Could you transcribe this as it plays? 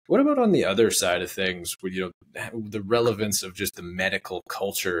What about on the other side of things, where, the relevance of just the medical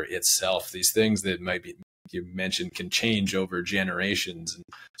culture itself, these things that might be, you mentioned, can change over generations and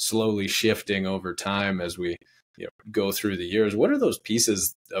slowly shifting over time as we go through the years. What are those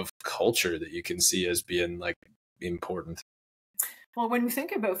pieces of culture that you can see as being like important? Well, when we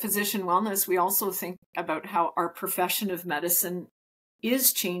think about physician wellness, we also think about how our profession of medicine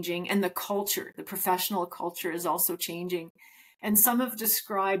is changing, and the culture, the professional culture, is also changing. And some have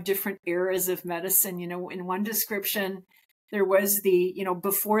described different eras of medicine. In one description, there was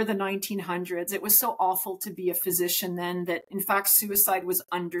before the 1900s, it was so awful to be a physician then that, in fact, suicide was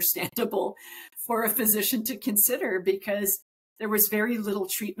understandable for a physician to consider because there was very little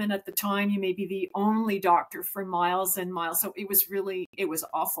treatment at the time. You may be the only doctor for miles and miles. So it was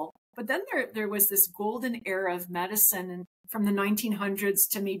awful. But then there was this golden era of medicine, and from the 1900s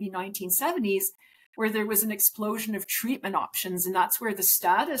to maybe 1970s, where there was an explosion of treatment options. And that's where the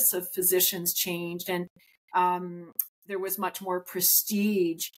status of physicians changed. And there was much more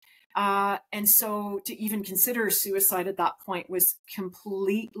prestige. And so to even consider suicide at that point was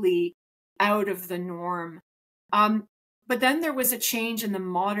completely out of the norm. But then there was a change in the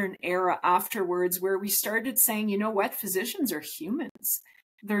modern era afterwards where we started saying, you know what, physicians are humans.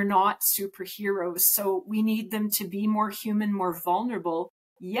 They're not superheroes. So we need them to be more human, more vulnerable.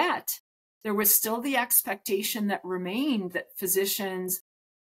 Yet there was still the expectation that remained that physicians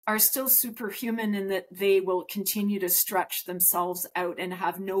are still superhuman and that they will continue to stretch themselves out and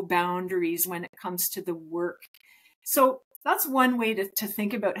have no boundaries when it comes to the work. So that's one way to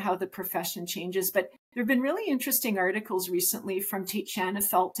think about how the profession changes. But there have been really interesting articles recently from Tate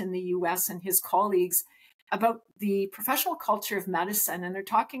Shanafelt in the US and his colleagues about the professional culture of medicine. And they're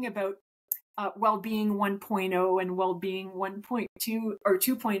talking about well-being 1.0 and well-being 1.2 or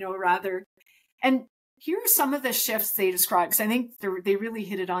 2.0 rather. And here are some of the shifts they describe, because I think they really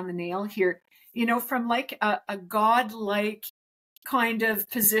hit it on the nail here. From like a godlike kind of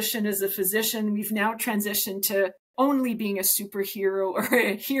position as a physician, we've now transitioned to only being a superhero or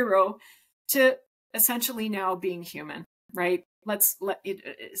a hero to essentially now being human, right? That's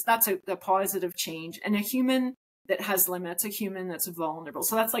a positive change. And a human that has limits, a human that's vulnerable.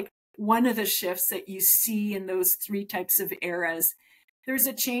 So that's like one of the shifts that you see in those three types of eras. There's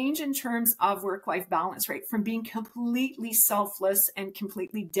a change in terms of work-life balance, right? From being completely selfless and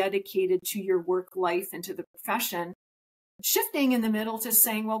completely dedicated to your work life and to the profession, shifting in the middle to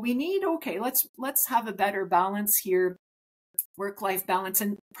saying, well, let's have a better balance here, work-life balance,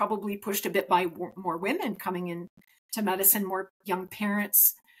 and probably pushed a bit by more women coming in to medicine, more young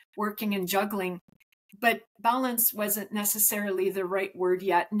parents working and juggling. But balance wasn't necessarily the right word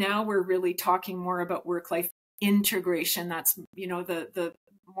yet. Now we're really talking more about work-life integration. That's, the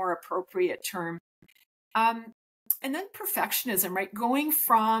more appropriate term. And then perfectionism, right? Going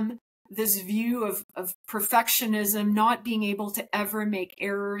from this view of perfectionism, not being able to ever make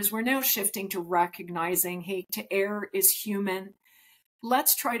errors, we're now shifting to recognizing, hey, to err is human.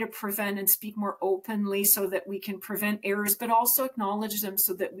 Let's try to prevent and speak more openly so that we can prevent errors, but also acknowledge them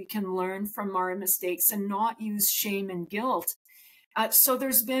so that we can learn from our mistakes and not use shame and guilt. So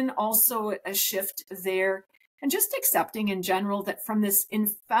there's been also a shift there. And just accepting in general that from this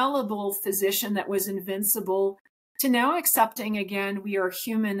infallible physician that was invincible to now accepting, again, we are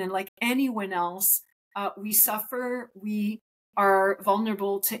human and like anyone else, we suffer, we are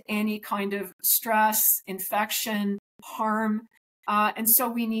vulnerable to any kind of stress, infection, harm. And so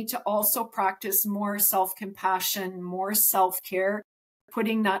we need to also practice more self-compassion, more self-care,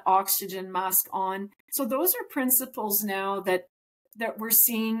 putting that oxygen mask on. So those are principles now that we're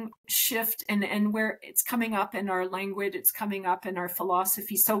seeing shift and where it's coming up in our language, it's coming up in our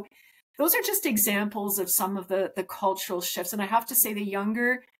philosophy. So those are just examples of some of the cultural shifts. And I have to say the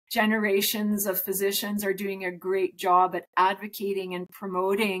younger generations of physicians are doing a great job at advocating and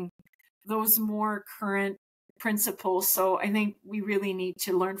promoting those more current principles. So I think we really need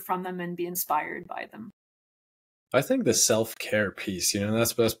to learn from them and be inspired by them. I think the self-care piece,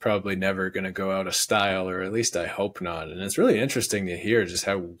 that's probably never going to go out of style, or at least I hope not. And it's really interesting to hear just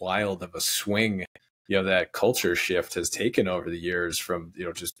how wild of a swing, that culture shift has taken over the years from,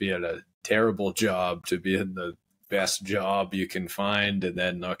 just being a terrible job to being the best job you can find. And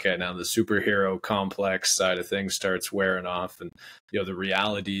then, okay, now the superhero complex side of things starts wearing off, and, the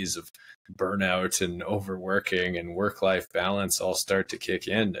realities of burnout and overworking and work-life balance all start to kick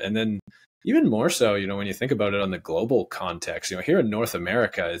in. And then even more so, when you think about it on the global context, here in North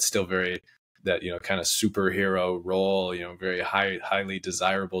America, it's still very that, kind of superhero role, very highly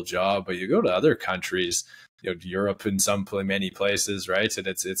desirable job. But you go to other countries, Europe in many places, right? And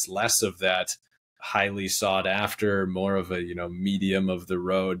it's less of that highly sought after, more of a, medium of the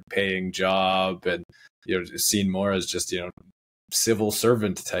road paying job, and, seen more as just, civil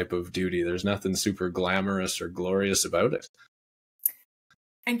servant type of duty. There's nothing super glamorous or glorious about it.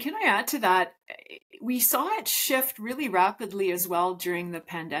 And can I add to that? We saw it shift really rapidly as well during the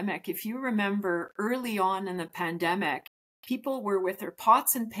pandemic. If you remember early on in the pandemic, people were with their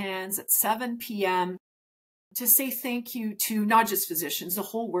pots and pans at 7 p.m. to say thank you to not just physicians, the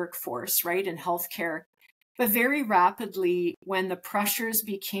whole workforce, right, in healthcare. But very rapidly, when the pressures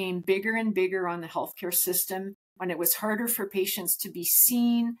became bigger and bigger on the healthcare system, when it was harder for patients to be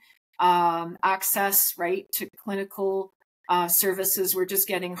seen, access, right, to clinical services were just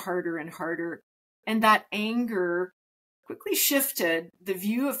getting harder and harder. And that anger quickly shifted the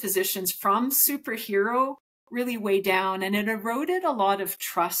view of physicians from superhero really way down, and it eroded a lot of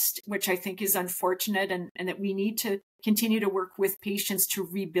trust, which I think is unfortunate, and that we need to continue to work with patients to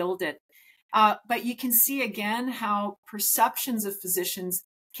rebuild it. But you can see again how perceptions of physicians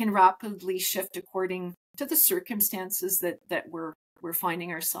can rapidly shift according to the circumstances that we're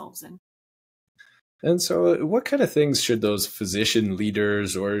finding ourselves in. And so what kind of things should those physician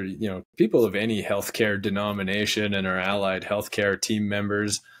leaders, or, people of any healthcare denomination and our allied healthcare team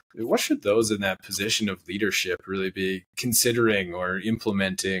members, what should those in that position of leadership really be considering or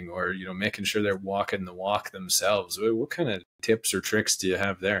implementing, or, making sure they're walking the walk themselves? What kind of tips or tricks do you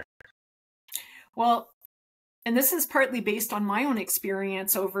have there? Well, and this is partly based on my own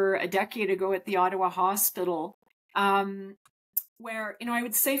experience over a decade ago at the Ottawa Hospital. Where, I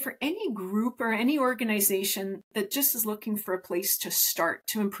would say for any group or any organization that just is looking for a place to start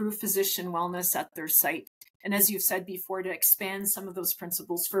to improve physician wellness at their site, and as you've said before, to expand some of those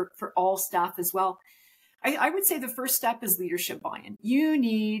principles for all staff as well, I would say the first step is leadership buy-in. You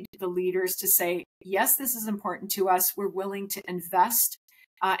need the leaders to say, yes, this is important to us. We're willing to invest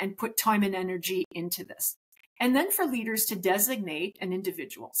and put time and energy into this. And then for leaders to designate an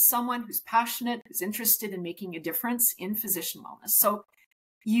individual, someone who's passionate, who's interested in making a difference in physician wellness. So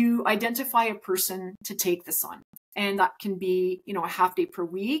you identify a person to take this on. And that can be, a half day per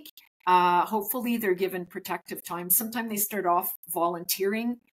week. Hopefully they're given protective time. Sometimes they start off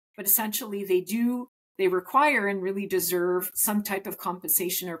volunteering, but essentially they require and really deserve some type of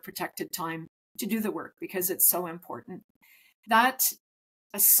compensation or protected time to do the work because it's so important. That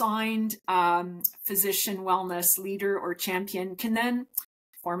assigned physician wellness leader or champion can then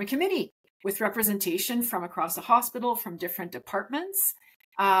form a committee with representation from across the hospital, from different departments,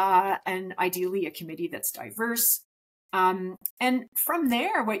 and ideally a committee that's diverse. And from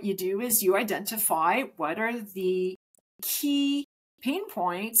there, what you do is you identify what are the key pain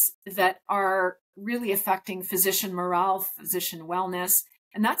points that are really affecting physician morale, physician wellness.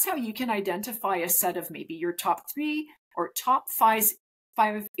 And that's how you can identify a set of maybe your top 3 or top 5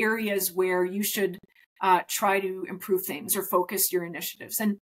 areas where you should try to improve things or focus your initiatives.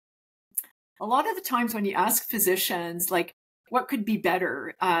 And a lot of the times when you ask physicians, like, what could be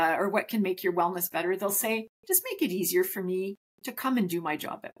better or what can make your wellness better, they'll say, just make it easier for me to come and do my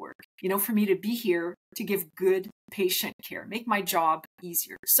job at work, for me to be here to give good patient care, make my job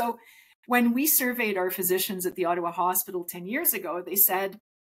easier. So when we surveyed our physicians at the Ottawa Hospital 10 years ago, they said,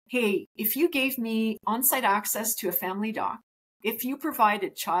 hey, if you gave me on-site access to a family doc, if you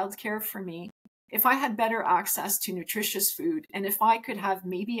provided childcare for me, if I had better access to nutritious food, and if I could have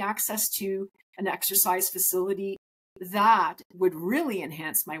maybe access to an exercise facility, that would really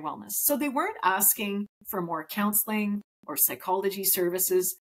enhance my wellness. So they weren't asking for more counseling or psychology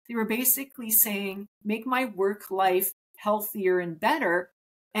services. They were basically saying, make my work life healthier and better,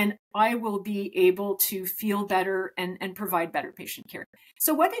 and I will be able to feel better and provide better patient care.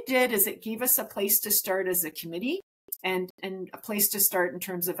 So what it did is it gave us a place to start as a committee and a place to start in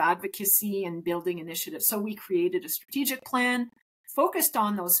terms of advocacy and building initiatives. So we created a strategic plan focused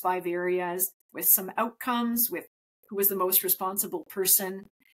on those 5 areas with some outcomes, with who was the most responsible person.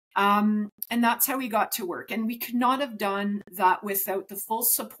 And that's how we got to work. And we could not have done that without the full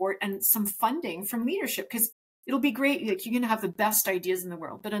support and some funding from leadership, because it'll be great. Like, you can have the best ideas in the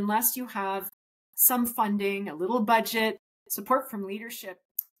world, but unless you have some funding, a little budget, support from leadership,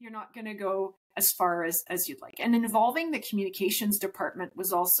 you're not going to go as far as you'd like. And involving the communications department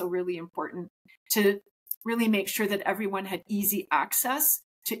was also really important to really make sure that everyone had easy access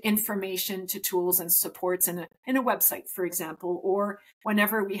to information, to tools and supports in a website, for example, or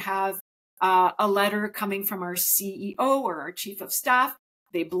whenever we have a letter coming from our CEO or our chief of staff,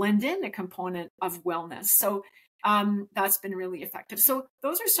 they blend in a component of wellness. So that's been really effective. So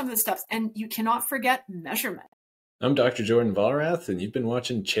those are some of the steps. And you cannot forget measurement. I'm Dr. Jordan Vollrath, and you've been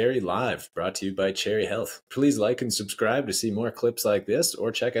watching Cherry Live, brought to you by Cherry Health. Please like and subscribe to see more clips like this,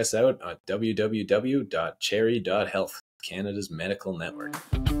 or check us out at www.cherry.health, Canada's medical network.